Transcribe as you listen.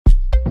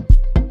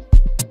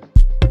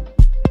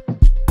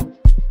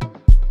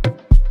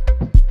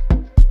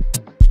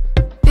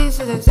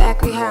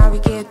exactly how we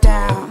get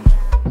down.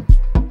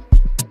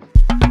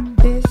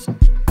 This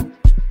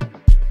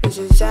is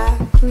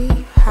exactly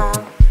how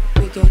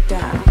we get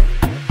down.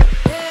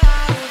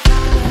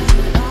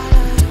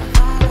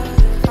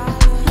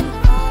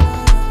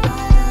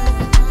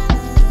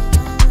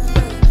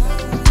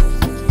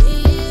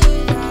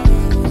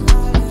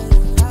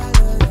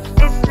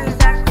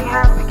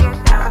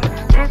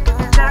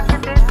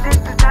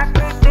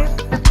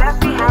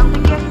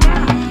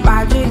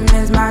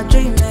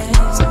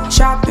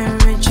 Shopping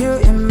with you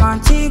in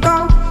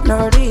Montego.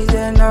 No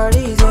reason, no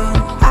reason.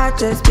 I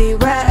just be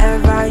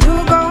wherever you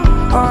go.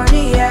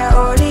 Only yeah,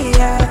 only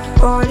yeah,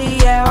 only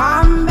yeah.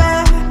 I'm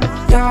bad.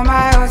 You're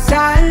my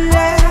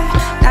Osale.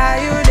 Now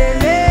you they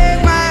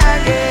make my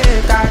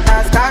head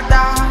scatter,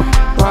 scatter.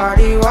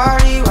 Worry,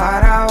 worry,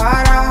 wara,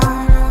 wara.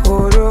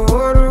 Uru,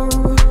 uru.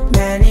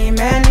 Many,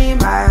 many,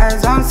 my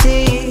eyes don't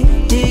see.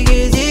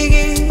 Diggy,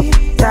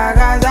 diggy,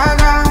 zaga,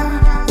 zaga.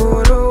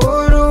 Uru,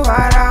 uru,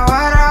 wara,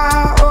 wara.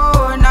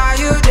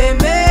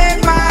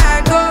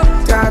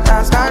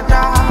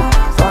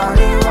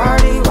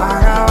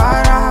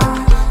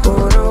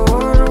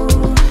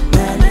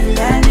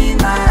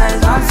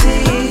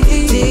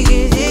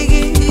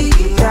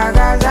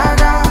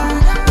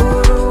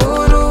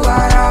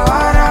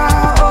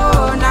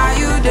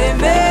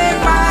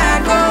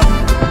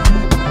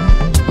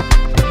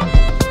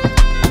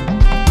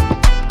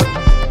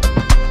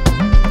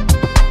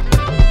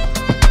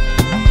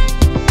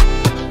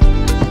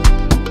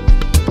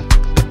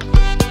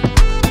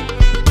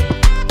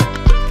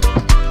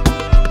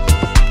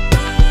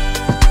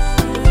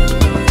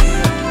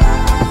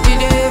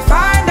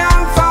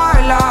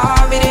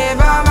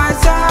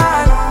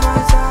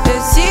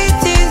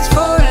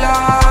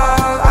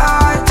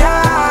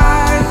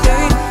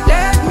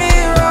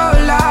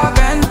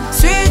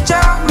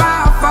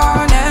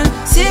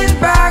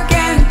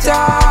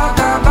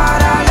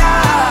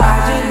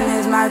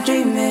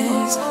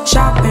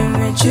 Shopping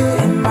with you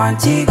in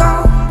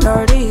Montego.